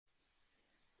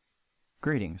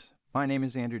Greetings, my name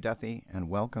is Andrew Duthie, and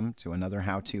welcome to another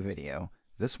how-to video,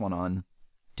 this one on,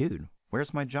 dude,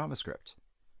 where's my JavaScript?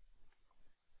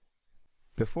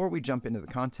 Before we jump into the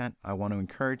content, I want to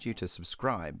encourage you to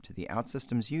subscribe to the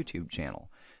OutSystems YouTube channel.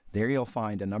 There you'll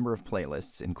find a number of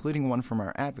playlists, including one from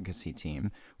our advocacy team,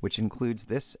 which includes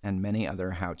this and many other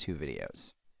how-to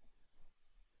videos.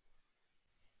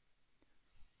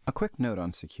 A quick note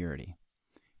on security.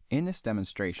 In this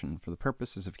demonstration, for the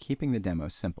purposes of keeping the demo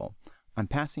simple, I'm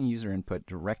passing user input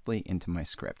directly into my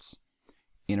scripts.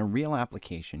 In a real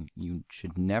application, you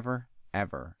should never,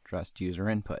 ever trust user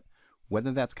input,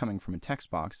 whether that's coming from a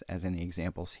text box, as in the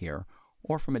examples here,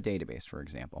 or from a database, for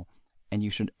example, and you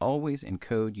should always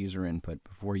encode user input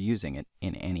before using it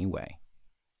in any way.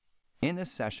 In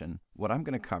this session, what I'm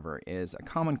going to cover is a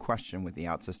common question with the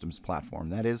OutSystems platform,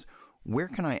 that is, where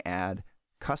can I add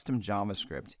custom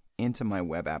JavaScript into my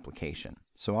web application?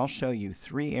 So I'll show you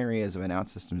 3 areas of an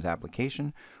OutSystems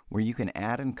application where you can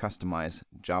add and customize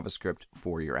JavaScript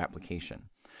for your application.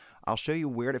 I'll show you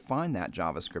where to find that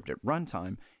JavaScript at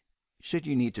runtime should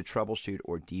you need to troubleshoot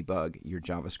or debug your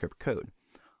JavaScript code.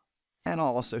 And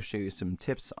I'll also show you some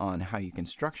tips on how you can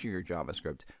structure your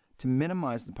JavaScript to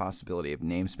minimize the possibility of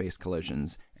namespace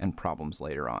collisions and problems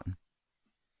later on.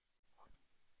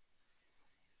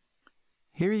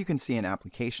 Here you can see an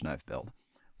application I've built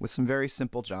with some very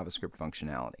simple JavaScript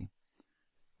functionality.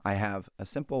 I have a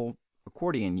simple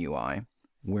accordion UI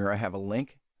where I have a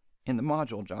link in the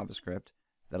module JavaScript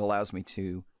that allows me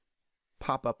to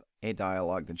pop up a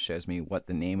dialog that shows me what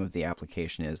the name of the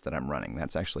application is that I'm running.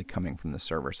 That's actually coming from the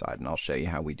server side, and I'll show you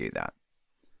how we do that.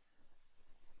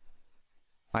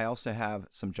 I also have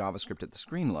some JavaScript at the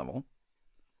screen level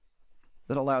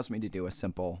that allows me to do a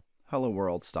simple Hello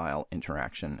World style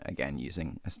interaction, again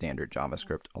using a standard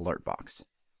JavaScript alert box.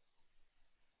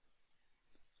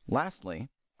 Lastly,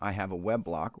 I have a web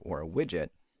block or a widget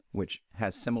which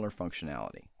has similar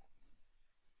functionality.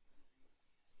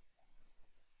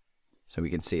 So we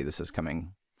can see this is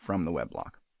coming from the web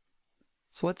block.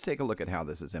 So let's take a look at how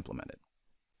this is implemented.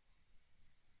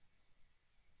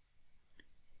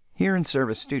 Here in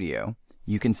Service Studio,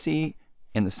 you can see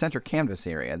in the center canvas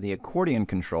area the accordion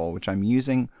control which I'm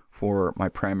using for my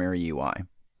primary UI.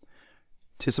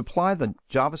 To supply the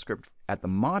JavaScript at the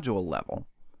module level,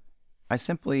 I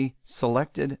simply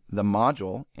selected the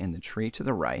module in the tree to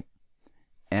the right,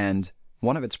 and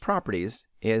one of its properties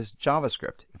is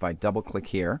JavaScript. If I double click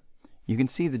here, you can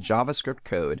see the JavaScript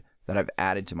code that I've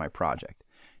added to my project.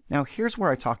 Now here's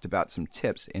where I talked about some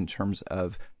tips in terms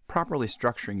of properly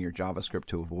structuring your JavaScript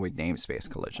to avoid namespace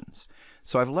collisions.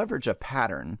 So I've leveraged a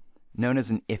pattern known as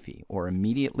an IFE, or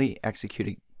immediately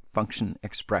executed function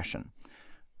expression.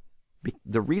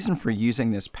 The reason for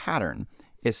using this pattern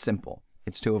is simple.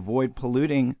 It's to avoid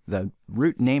polluting the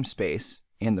root namespace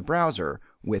in the browser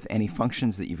with any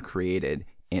functions that you've created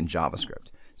in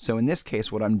JavaScript. So in this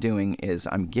case, what I'm doing is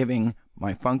I'm giving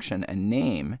my function a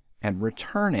name and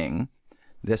returning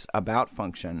this about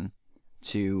function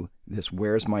to this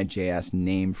where's my JS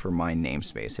name for my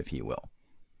namespace, if you will.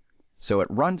 So at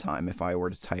runtime, if I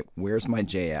were to type where's my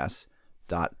JS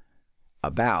dot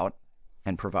about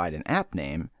and provide an app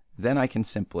name, then I can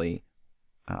simply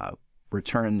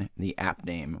return the app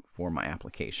name for my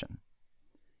application.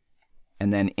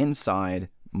 And then inside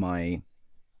my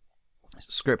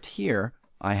script here,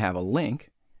 I have a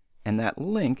link, and that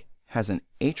link has an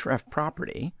href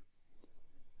property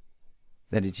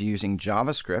that is using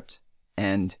JavaScript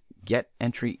and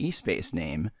getEntryEspace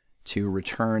name to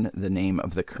return the name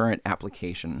of the current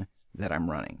application that I'm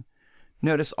running.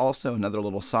 Notice also another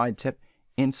little side tip,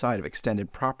 inside of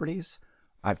extended properties,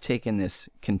 I've taken this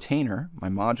container, my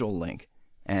module link,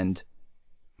 and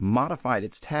modified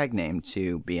its tag name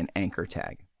to be an anchor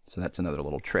tag. So that's another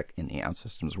little trick in the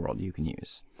OutSystems world you can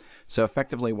use. So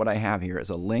effectively what I have here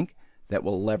is a link that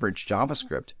will leverage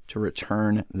JavaScript to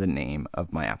return the name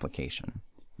of my application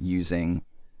using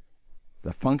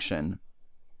the function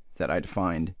that I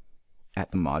defined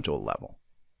at the module level.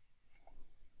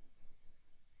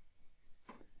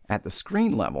 At the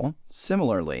screen level,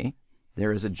 similarly,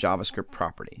 there is a JavaScript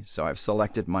property. So I've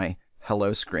selected my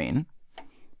hello screen,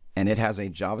 and it has a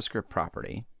JavaScript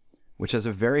property, which has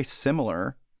a very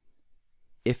similar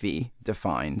IFE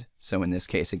defined. So in this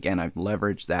case, again, I've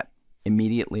leveraged that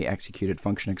immediately executed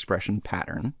function expression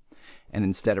pattern. And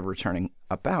instead of returning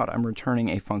about, I'm returning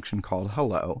a function called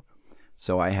hello.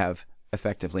 So I have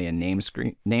effectively a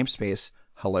namespace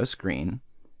hello screen,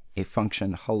 a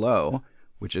function hello,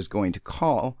 which is going to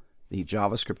call the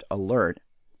JavaScript alert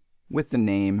with the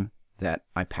name that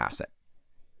I pass it.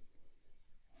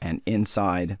 And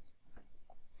inside,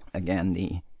 again,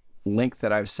 the link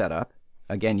that I've set up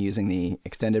again using the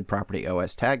extended property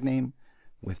OS tag name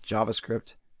with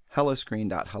JavaScript hello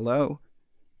screen.hello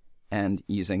and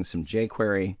using some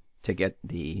jQuery to get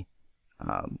the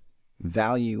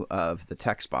value of the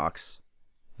text box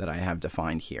that I have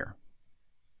defined here.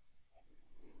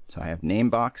 So I have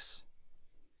namebox,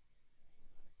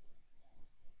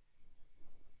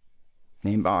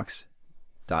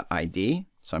 namebox.id.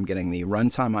 So I'm getting the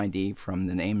runtime ID from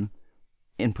the name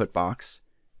input box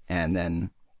and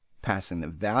then passing the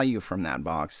value from that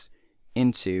box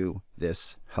into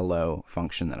this hello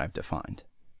function that I've defined.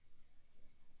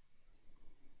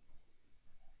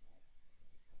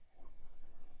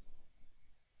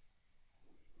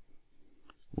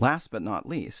 Last but not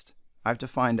least, I've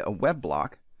defined a web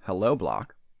block, hello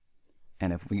block,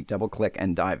 and if we double click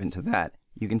and dive into that,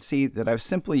 you can see that I've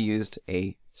simply used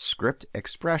a script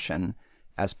expression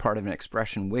as part of an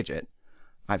expression widget.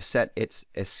 I've set its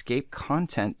escape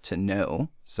content to no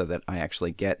so that I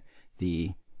actually get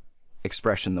the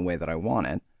expression the way that I want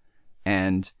it,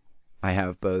 and I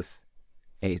have both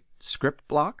a script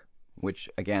block, which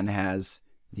again has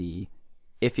the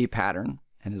iffy pattern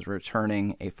and is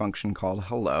returning a function called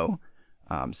hello,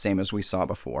 same as we saw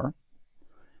before.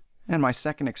 And my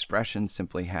second expression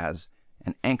simply has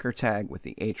an anchor tag with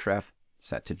the href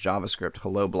set to JavaScript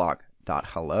hello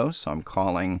block.hello, so I'm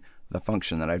calling the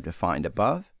function that I've defined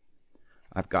above.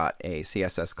 I've got a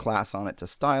CSS class on it to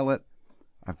style it.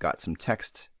 I've got some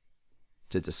text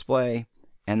to display,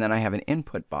 and then I have an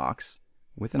input box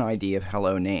with an ID of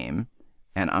hello name,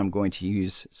 and I'm going to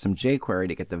use some jQuery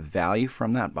to get the value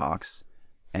from that box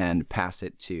and pass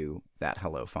it to that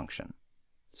hello function.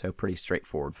 So pretty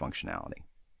straightforward functionality.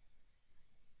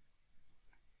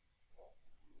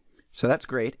 So that's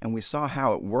great, and we saw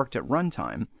how it worked at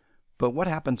runtime, but what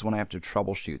happens when I have to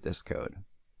troubleshoot this code?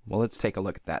 Well, let's take a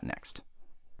look at that next.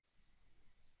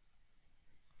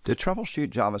 To troubleshoot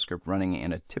JavaScript running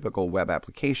in a typical web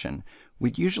application,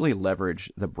 we'd usually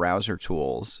leverage the browser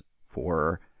tools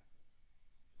for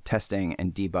testing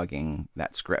and debugging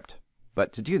that script.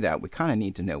 But to do that, we kind of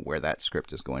need to know where that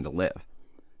script is going to live.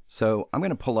 So I'm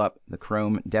going to pull up the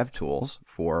Chrome DevTools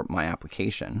for my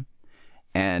application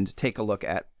and take a look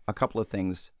at a couple of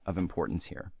things of importance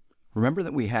here. Remember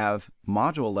that we have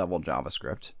module level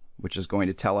JavaScript, which is going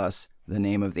to tell us the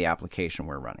name of the application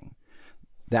we're running.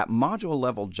 That module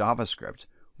level JavaScript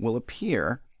will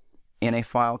appear in a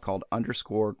file called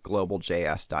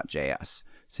 _globaljs.js.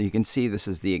 So you can see this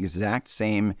is the exact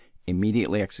same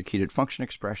immediately executed function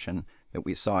expression that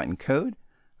we saw in code,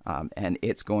 and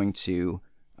it's going to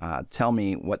tell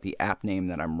me what the app name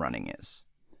that I'm running is.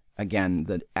 Again,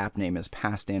 the app name is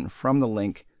passed in from the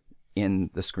link in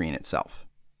the screen itself.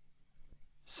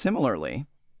 Similarly,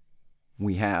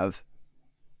 we have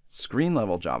screen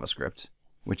level JavaScript,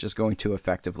 which is going to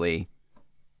effectively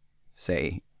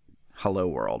say hello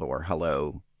world or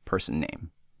hello person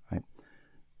name. Right?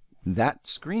 That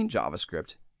screen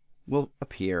JavaScript will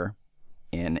appear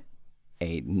in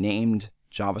a named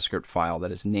JavaScript file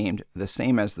that is named the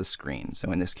same as the screen.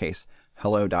 So in this case,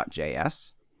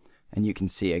 hello.js. And you can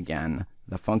see again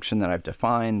the function that I've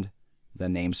defined, the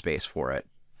namespace for it,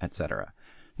 etc.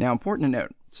 Now, important to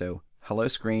note, so hello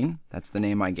screen, that's the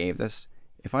name I gave this.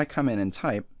 If I come in and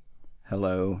type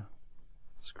hello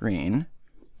screen,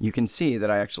 you can see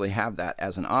that I actually have that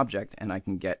as an object and I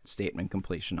can get statement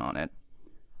completion on it.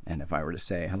 And if I were to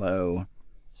say hello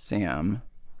Sam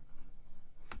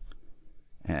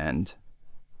and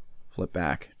flip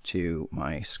back to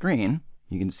my screen,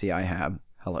 you can see I have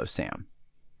hello Sam,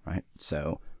 right?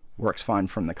 So works fine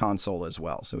from the console as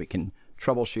well. So we can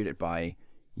troubleshoot it by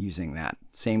using that.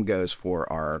 Same goes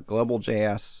for our global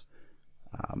JS.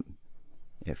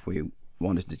 If we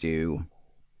wanted to do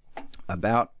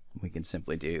about, we can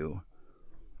simply do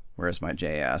where's my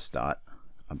JS dot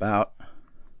about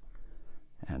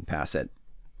and pass it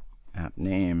app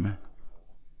name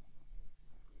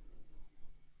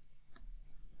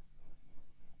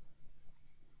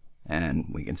and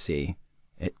we can see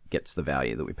it gets the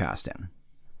value that we passed in.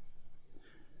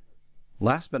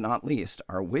 Last but not least,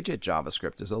 our widget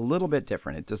JavaScript is a little bit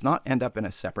different. It does not end up in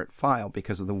a separate file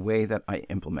because of the way that I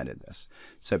implemented this.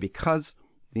 So because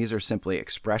these are simply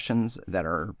expressions that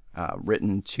are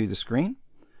written to the screen,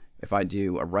 if I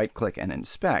do a right click and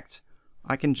inspect,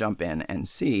 I can jump in and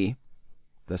see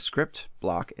the script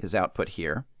block is output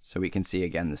here. So we can see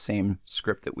again the same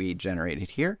script that we generated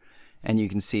here, and you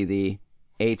can see the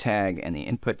A tag and the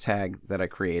input tag that I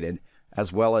created,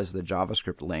 as well as the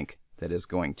JavaScript link that is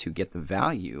going to get the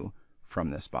value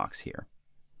from this box here.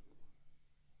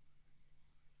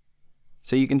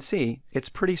 So you can see it's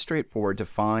pretty straightforward to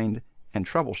find and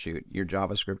troubleshoot your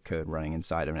JavaScript code running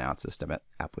inside of an OutSystems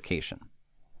application.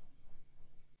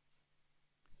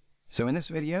 So in this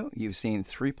video, you've seen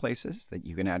 3 places that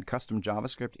you can add custom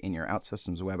JavaScript in your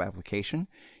OutSystems web application.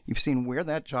 You've seen where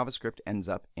that JavaScript ends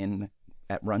up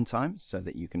at runtime so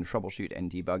that you can troubleshoot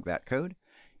and debug that code.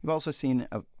 You've also seen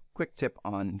a quick tip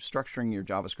on structuring your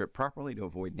JavaScript properly to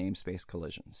avoid namespace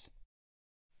collisions.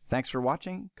 Thanks for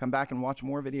watching. Come back and watch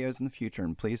more videos in the future,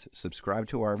 and please subscribe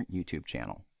to our YouTube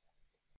channel.